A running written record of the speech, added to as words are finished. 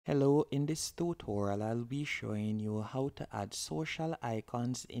Hello, in this tutorial I'll be showing you how to add social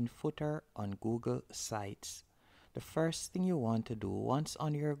icons in footer on Google Sites. The first thing you want to do once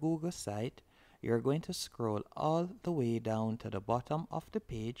on your Google site, you're going to scroll all the way down to the bottom of the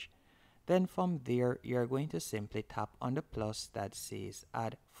page. Then from there you're going to simply tap on the plus that says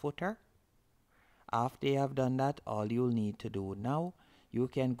add footer. After you have done that, all you'll need to do now, you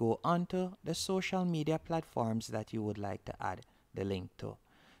can go onto the social media platforms that you would like to add the link to.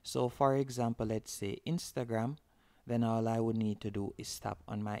 So for example, let's say Instagram, then all I would need to do is tap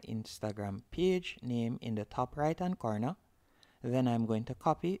on my Instagram page name in the top right hand corner. Then I'm going to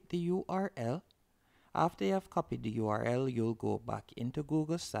copy the URL. After you have copied the URL, you'll go back into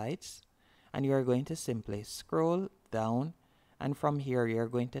Google Sites and you're going to simply scroll down, and from here you're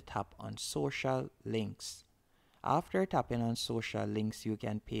going to tap on social links. After tapping on social links, you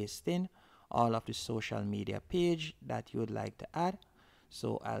can paste in all of the social media page that you would like to add.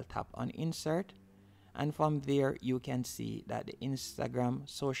 So I'll tap on insert, and from there you can see that the Instagram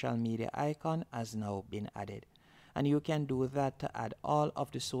social media icon has now been added. And you can do that to add all of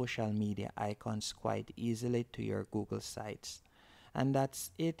the social media icons quite easily to your Google Sites. And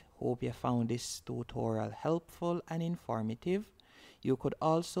that's it. Hope you found this tutorial helpful and informative. You could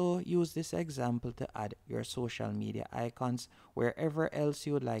also use this example to add your social media icons wherever else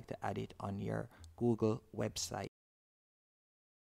you would like to add it on your Google website.